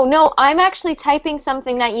 No. I'm actually typing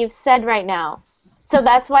something that you've said right now. So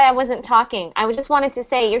that's why I wasn't talking. I just wanted to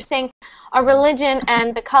say, you're saying our religion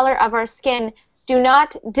and the color of our skin do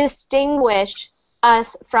not distinguish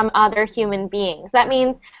us from other human beings. That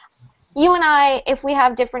means you and I, if we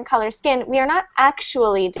have different color skin, we are not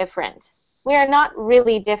actually different. We are not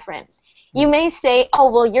really different. You may say, oh,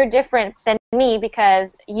 well, you're different than me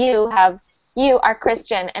because you are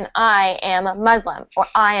Christian and I am Muslim or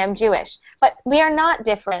I am Jewish. But we are not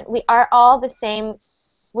different. We are all the same.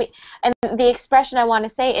 And the expression I want to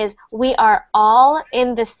say is we are all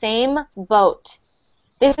in the same boat.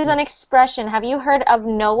 This is an expression. Have you heard of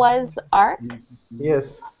Noah's Ark?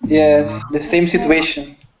 Yes. Yes, the same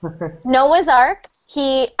situation. Noah's Ark,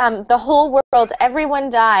 the whole world, everyone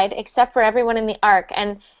died except for everyone in the Ark.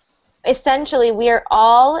 And essentially, we are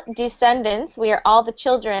all descendants. We are all the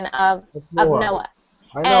children of Noah.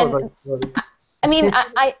 I know that. I mean,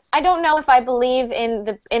 I don't know if I believe in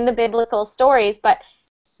the biblical stories, but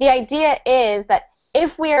the idea is that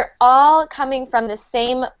if we are all coming from the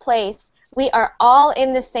same place, we are all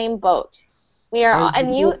in the same boat. We are,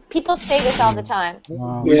 people say this all the time.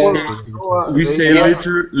 We say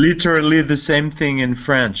literally the same thing in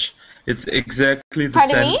French. It's exactly the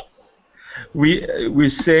Pardon same. me? We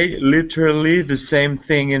say literally the same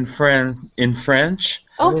thing in French.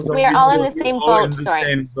 Oops, we are all in the same All in boat. the Sorry.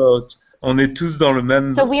 same boat. On est tous dans le même.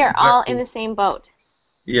 So we are all in the same boat.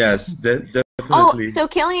 Yes, definitely. Oh, so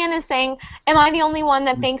Killian is saying, am I the only one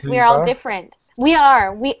that thinks we are all different? We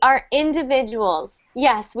are. We are individuals.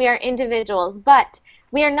 Yes, we are individuals, but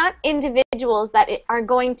we are not individuals that are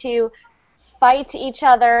going to fight each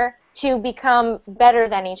other to become better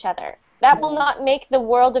than each other. That will not make the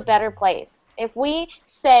world a better place. If we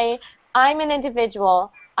say, I'm an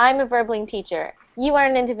individual, I'm a Verbling teacher, you are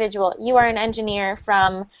an individual, you are an engineer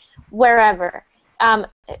from wherever.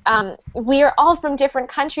 We are all from different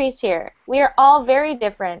countries here. We are all very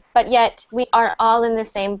different, but yet we are all in the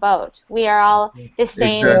same boat. We are all the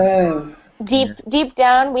same. Exactly. Deep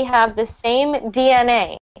down, we have the same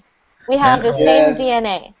DNA. We have the same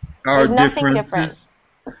DNA. There's nothing different.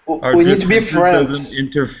 We need to be friends. Doesn't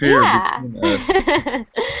interfere between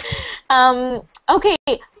us. Okay,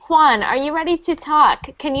 Juan, are you ready to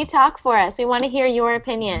talk? Can you talk for us? We want to hear your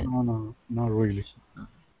opinion. No, not really.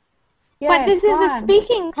 But this is a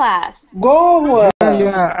speaking class. Go!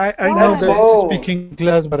 Yeah, I know that it's a speaking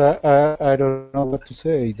class, but I don't know what to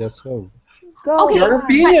say, that's all. Go. Okay, your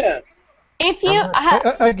opinion. If you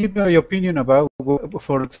I give my opinion about,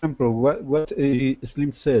 for example, what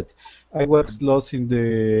Slim said. I was lost in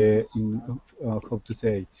how to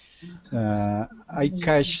say. I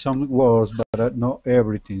catch some words, but not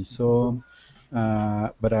everything. So,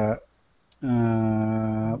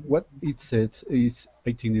 what it said is,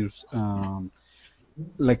 I think it's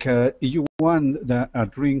like you want a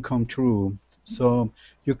dream come true, so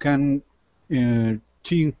you can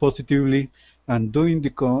think positively and doing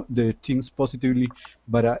the things positively,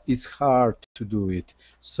 but it's hard to do it.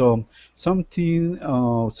 So someone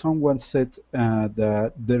said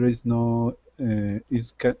that there is no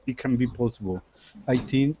it can be possible. I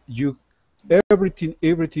think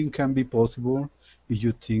everything can be possible if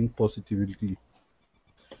you think positively.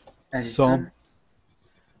 So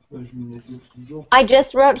I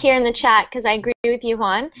just wrote here in the chat because I agree with you,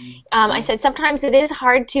 Juan. I said sometimes it is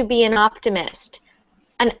hard to be an optimist.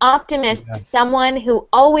 An optimist, someone who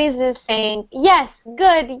always is saying, yes,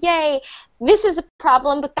 good, yay, this is a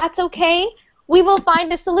problem, but that's okay. We will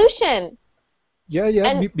find a solution.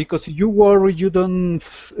 Yeah, because if you worry, you don't,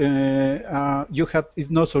 is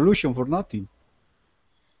no solution for nothing.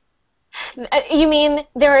 You mean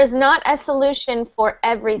there is not a solution for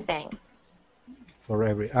everything? For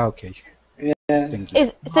okay.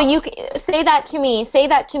 Yes. So you say that to me. Say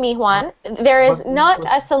that to me, Juan. There is not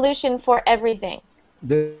a solution for everything.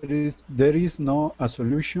 There is no a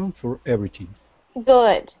solution for everything.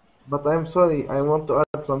 Good. But I'm sorry, I want to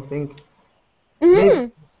add something. Mm-hmm.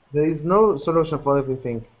 There is no solution for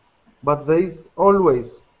everything, but there is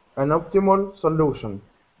always an optimal solution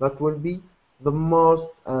that will be the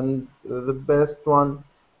most and the best one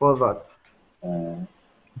for that.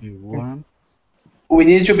 We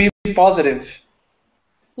need to be positive.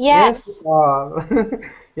 Yes.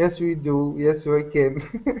 Yes, we do. Yes, we can.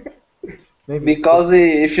 Because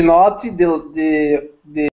if not,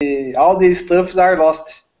 the all these stuffs are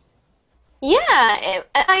lost. Yeah,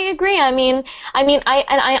 I agree.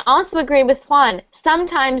 I also agree with Juan.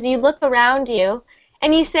 Sometimes you look around you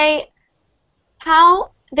and you say,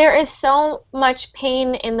 how there is so much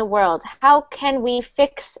pain in the world. How can we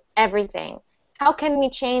fix everything? How can we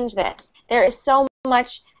change this? There is so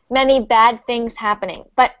many bad things happening.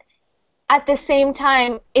 But at the same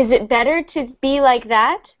time, is it better to be like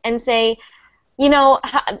that and say, you know,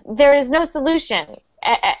 there is no solution.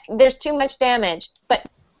 There's too much damage. But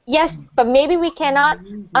yes, but maybe we cannot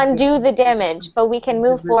undo the damage, but we can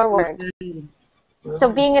move forward.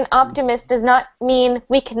 So being an optimist does not mean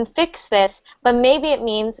we can fix this, but maybe it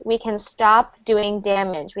means we can stop doing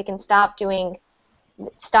damage. We can stop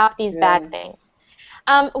these bad things.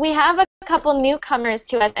 We have a couple newcomers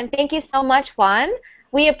to us, and thank you so much, Juan.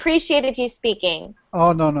 We appreciated you speaking.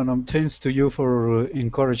 Oh, no. Thanks to you for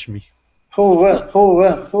encouraging me. Who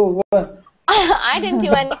won? I didn't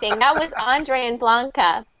do anything. That was Andre and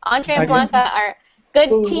Blanca. Andre and Blanca are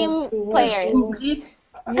good team players.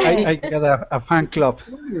 I got a fan club.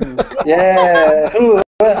 Yeah. Who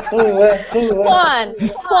Juan.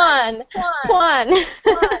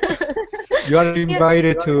 You are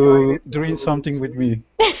invited to drink something with me.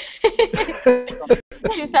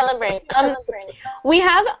 To celebrate. We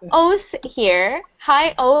have Os here.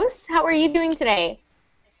 Hi, Os. How are you doing today?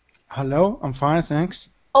 Hello, I'm fine, thanks.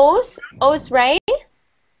 Os, right?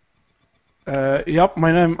 Yep,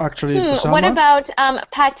 my name actually is Osama. What about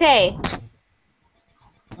Pate?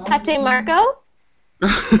 Pate Marco?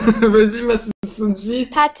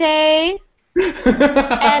 Pate.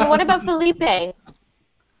 And what about Felipe?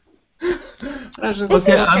 This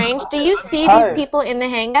is strange. Do you see these people in the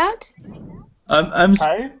Hangout? I'm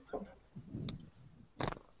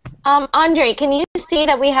Andre, can you see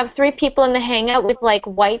that we have 3 people in the Hangout with like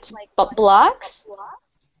white blocks?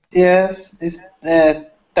 Yes, it's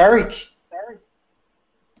Tariq.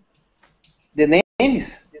 The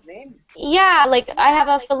names? Yeah, like I have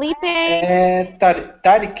a Felipe.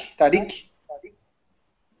 Tariq.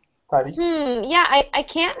 Yeah, I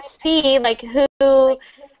can't see like who,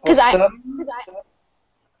 because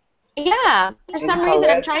yeah, for some reason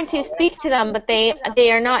I'm trying to speak to them, but they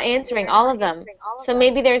are not answering, all of them. So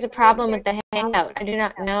maybe there's a problem with the Hangout. I do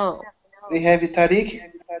not know. We have Tariq,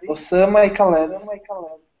 Osama, and Khaled.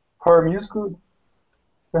 For musical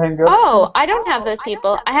Hangout. Oh, I don't have those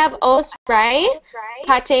people. I have Os, right?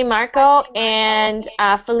 Pate Marco and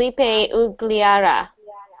Felipe Ugliara.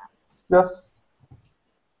 Yes.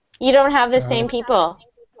 You don't have the same people.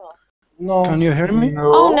 No. Can you hear me?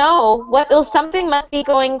 No. Oh no! Well, something must be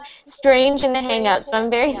going strange in the Hangout, so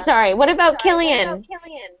I'm very sorry. What about Killian?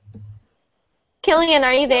 Killian,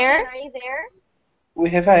 are you there?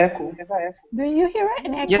 We have an echo. Do you hear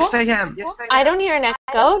an echo? Yes, I am. I don't hear an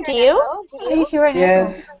echo. Do you? Do you hear an echo?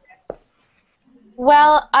 Yes.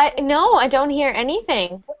 Well, no, I don't hear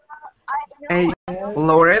anything. Hey,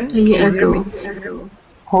 Lauren, can you hear me?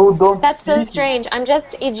 That's so strange. I'm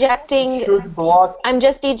just ejecting. I'm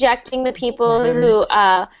just ejecting the people who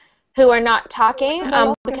are not talking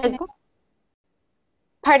because.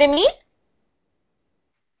 Pardon me,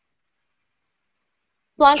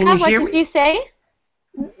 Blanca. What did you say?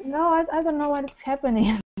 No, I don't know what is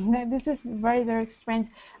happening. This is very, very strange.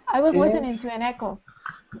 I was listening to an echo.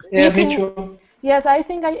 Yeah, me too. Yes, I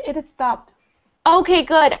think it stopped. Okay,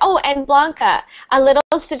 good. Oh, and Blanca, a little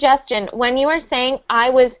suggestion. When you are saying I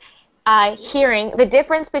was hearing, the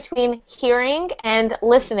difference between hearing and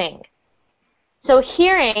listening. So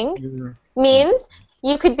hearing means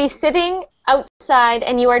you could be sitting outside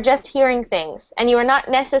and you are just hearing things and you are not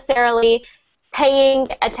necessarily paying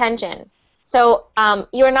attention. So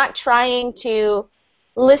you are not trying to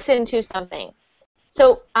listen to something.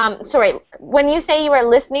 So, sorry, when you say you are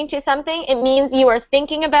listening to something, it means you are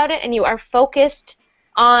thinking about it and you are focused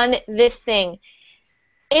on this thing.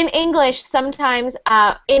 In English, sometimes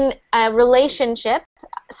in a relationship,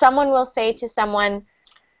 someone will say to someone,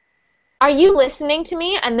 "Are you listening to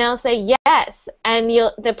me?" And they'll say, "Yes." And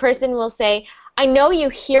the person will say, "I know you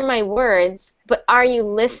hear my words, but are you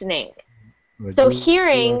listening?" But So you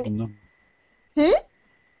hearing... are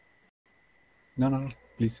No,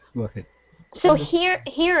 please go ahead. So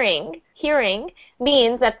hearing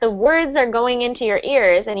means that the words are going into your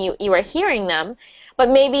ears and you are hearing them, but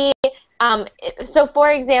maybe, so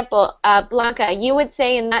for example, Blanca, you would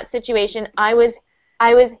say in that situation, I was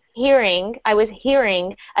hearing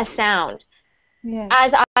a sound, Yes.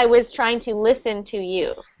 as I was trying to listen to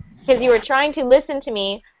you, because you were trying to listen to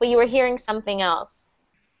me, but you were hearing something else.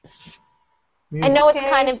 I know it's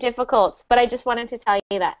kind of difficult, but I just wanted to tell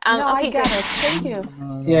you that. No, okay, I got good. it. Thank you.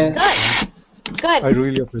 Yeah. Good. I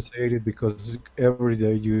really appreciate it because every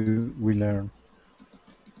day we learn.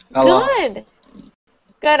 A lot.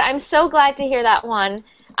 Good. I'm so glad to hear that one.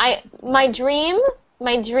 My dream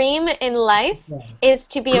in life is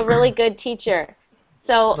to be a really good teacher.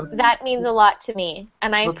 So that means a lot to me,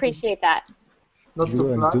 and I appreciate that.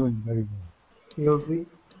 You are doing very well.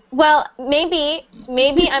 Well, maybe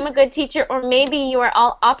I'm a good teacher, or maybe you are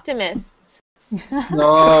all optimists.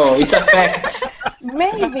 No, it's a fact.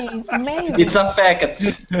 Maybe. It's a fact.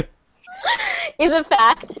 Is a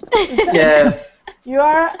fact. Yes. You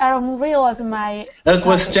are unreal as my...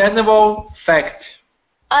 Unquestionable fact.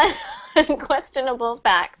 Unquestionable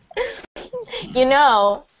fact. You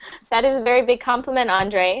know, that is a very big compliment,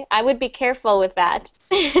 Andre. I would be careful with that.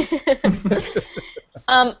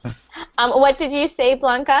 What did you say,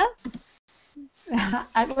 Blanca?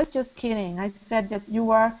 I was just kidding. I said that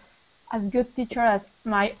you are as good teacher as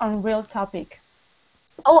my unreal topic.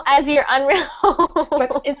 Oh, as your unreal.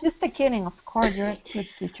 But it's just a kidding. Of course, you're a good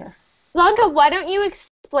teacher. Blanca, why don't you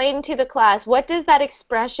explain to the class, what does that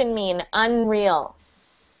expression mean, unreal?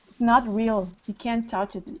 It's not real. You can't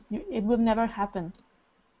touch it. It will never happen.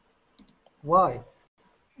 Why?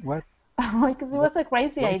 What? Because it was a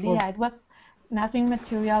crazy idea. It was nothing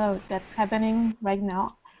material that's happening right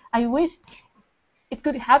now. I wish it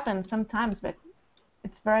could happen sometimes, but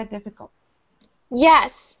it's very difficult.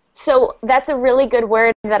 Yes. So that's a really good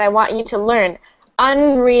word that I want you to learn.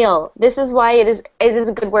 Unreal. This is why it is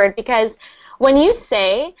a good word, because when you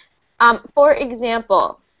say, for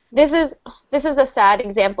example, this is a sad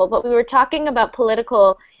example, but we were talking about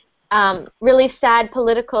political, really sad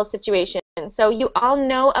political situations. So you all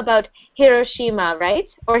know about Hiroshima, right?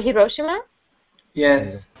 Or Hiroshima?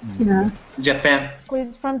 Yes. Yeah. Japan.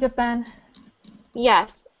 Who's from Japan?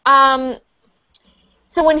 Yes.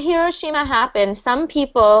 So when Hiroshima happened, some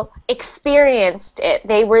people experienced it.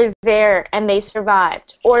 They were there and they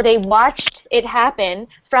survived. Or they watched it happen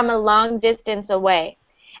from a long distance away.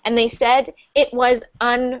 And they said it was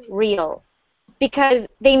unreal because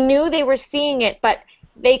they knew they were seeing it, but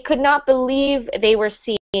they could not believe they were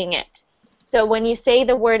seeing it. So when you say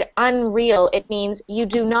the word unreal, it means you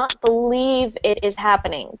do not believe it is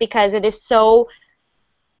happening because it is so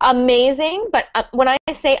amazing. But when I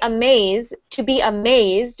say amaze, to be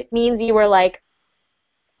amazed means you were like,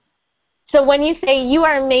 so when you say you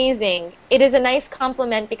are amazing, it is a nice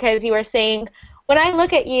compliment because you are saying, when I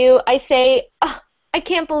look at you, I say, oh, I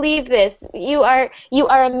can't believe this. You are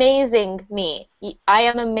amazing me. I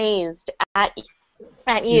am amazed at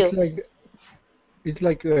you. It's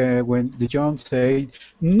like when the John say,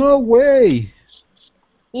 "No way."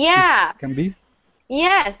 Yeah. Can be.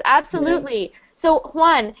 Yes, absolutely. Yeah. So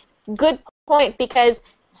Juan, good point, because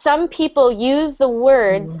some people use the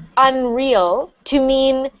word unreal to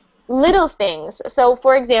mean little things. So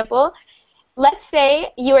for example, let's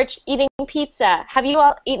say you are eating pizza. Have you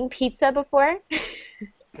all eaten pizza before?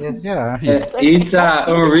 Yes. Yeah. It's a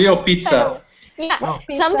unreal pizza. Yeah.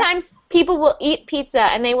 Sometimes people will eat pizza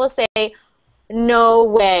and they will say, no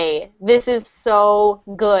way, this is so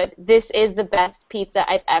good. This is the best pizza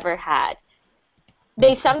I've ever had.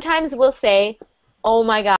 They sometimes will say, oh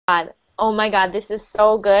my God, this is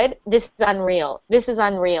so good. This is unreal. This is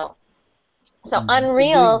unreal. So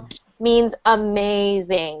unreal means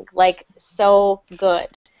amazing, like so good.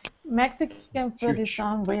 Mexican food is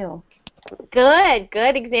unreal. Good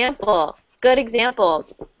example. Good example.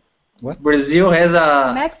 What? Brazil has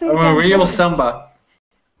a unreal samba.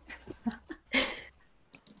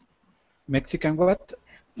 Mexican what?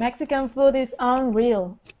 Mexican food is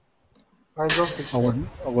unreal. I don't think so.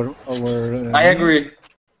 I agree.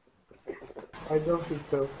 I don't think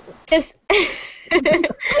so. Just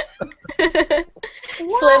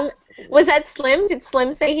Slim, was that Slim? Did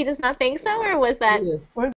Slim say he does not think so, or was that?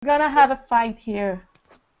 We're gonna have a fight here.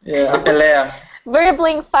 Yeah, a pelea.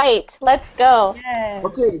 Verbling fight. Let's go. Yeah.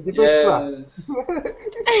 Okay, debate class.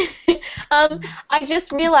 I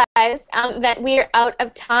just realized that we are out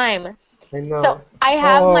of time. I know. So I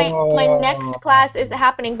have my next class is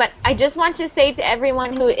happening, but I just want to say to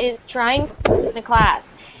everyone who is trying the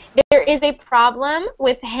class, there is a problem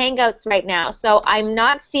with Hangouts right now. So I'm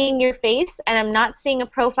not seeing your face and I'm not seeing a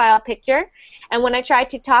profile picture. And when I try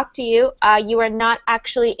to talk to you, you are not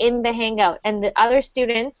actually in the Hangout. And the other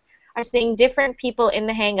students are seeing different people in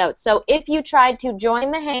the Hangout. So if you tried to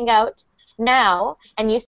join the Hangout now and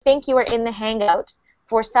you think you are in the Hangout,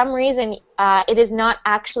 for some reason, it is not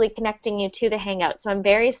actually connecting you to the Hangout. So I'm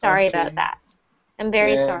very sorry about that. I'm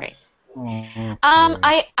very sorry.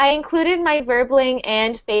 I included my Verbling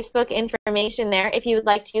and Facebook information there if you would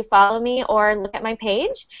like to follow me or look at my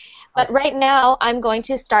page. But right now, I'm going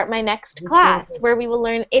to start my next class where we will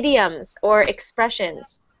learn idioms or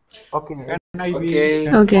expressions. Okay.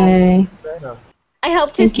 Okay. I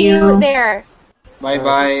hope to see you there.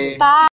 Bye-bye. Bye.